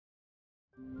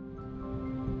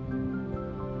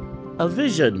A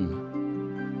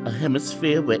vision, a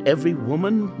hemisphere where every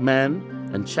woman, man,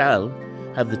 and child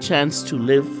have the chance to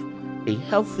live a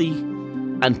healthy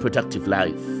and productive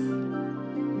life.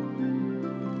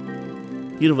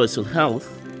 Universal health,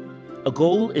 a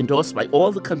goal endorsed by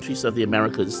all the countries of the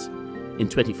Americas in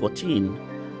 2014,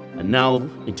 and now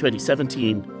in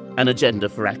 2017, an agenda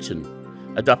for action,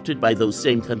 adopted by those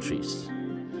same countries.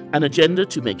 An agenda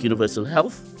to make universal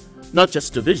health not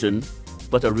just a vision,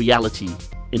 but a reality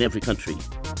in every country.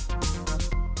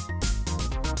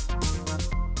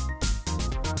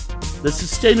 The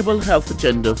Sustainable Health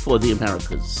Agenda for the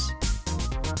Americas.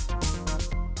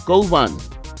 Goal 1.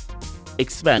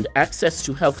 Expand access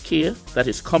to health care that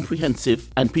is comprehensive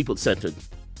and people-centered.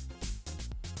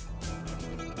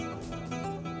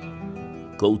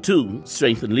 Goal 2.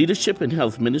 Strengthen leadership in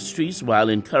health ministries while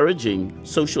encouraging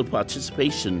social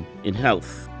participation in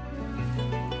health.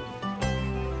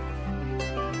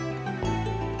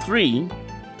 3.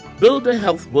 Build a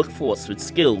health workforce with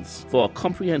skills for a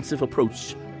comprehensive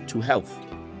approach to health.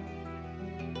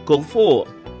 Goal 4.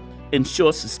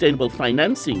 Ensure sustainable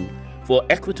financing for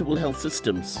equitable health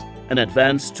systems and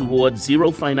advance towards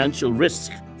zero financial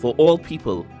risk for all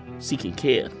people seeking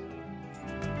care.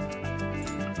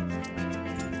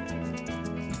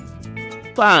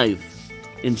 5.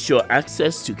 Ensure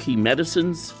access to key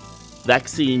medicines,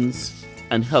 vaccines,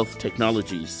 and health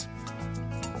technologies.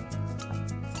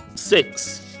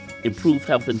 6. Improve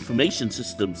health information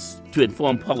systems to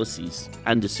inform policies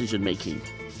and decision-making.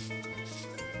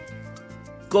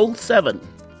 Goal 7.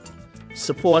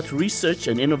 Support research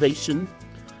and innovation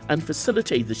and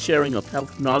facilitate the sharing of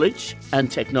health knowledge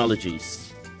and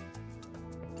technologies.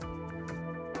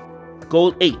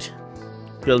 Goal 8.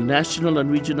 Build national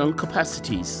and regional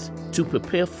capacities to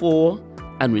prepare for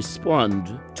and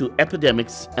respond to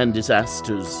epidemics and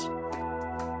disasters.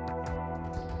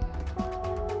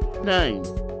 9.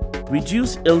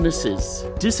 Reduce illnesses,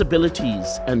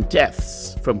 disabilities, and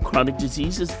deaths from chronic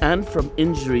diseases and from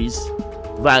injuries,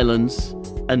 violence,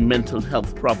 and mental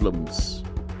health problems.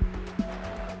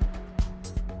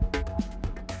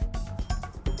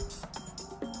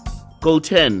 Goal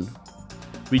 10.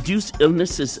 Reduce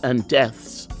illnesses and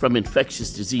deaths from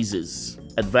infectious diseases.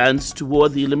 Advance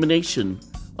toward the elimination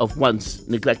of once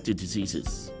neglected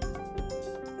diseases.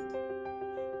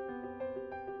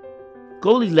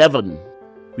 Goal 11.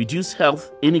 Reduce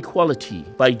health inequality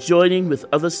by joining with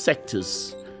other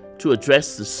sectors to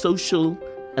address the social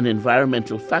and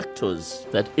environmental factors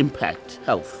that impact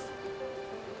health.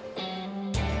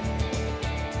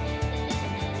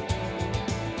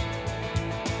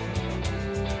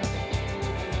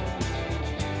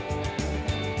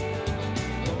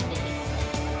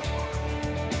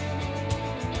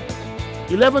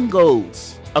 "11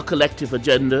 goals, a collective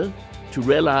agenda to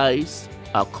realize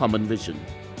our common vision."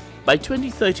 By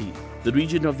 2030, the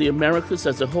region of the Americas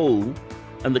as a whole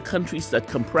and the countries that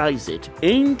comprise it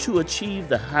aim to achieve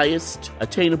the highest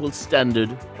attainable standard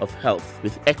of health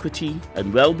with equity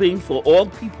and well-being for all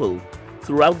people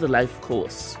throughout the life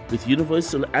course, with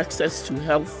universal access to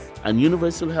health and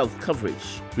universal health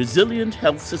coverage, resilient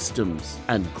health systems,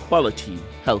 and quality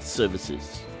health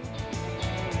services.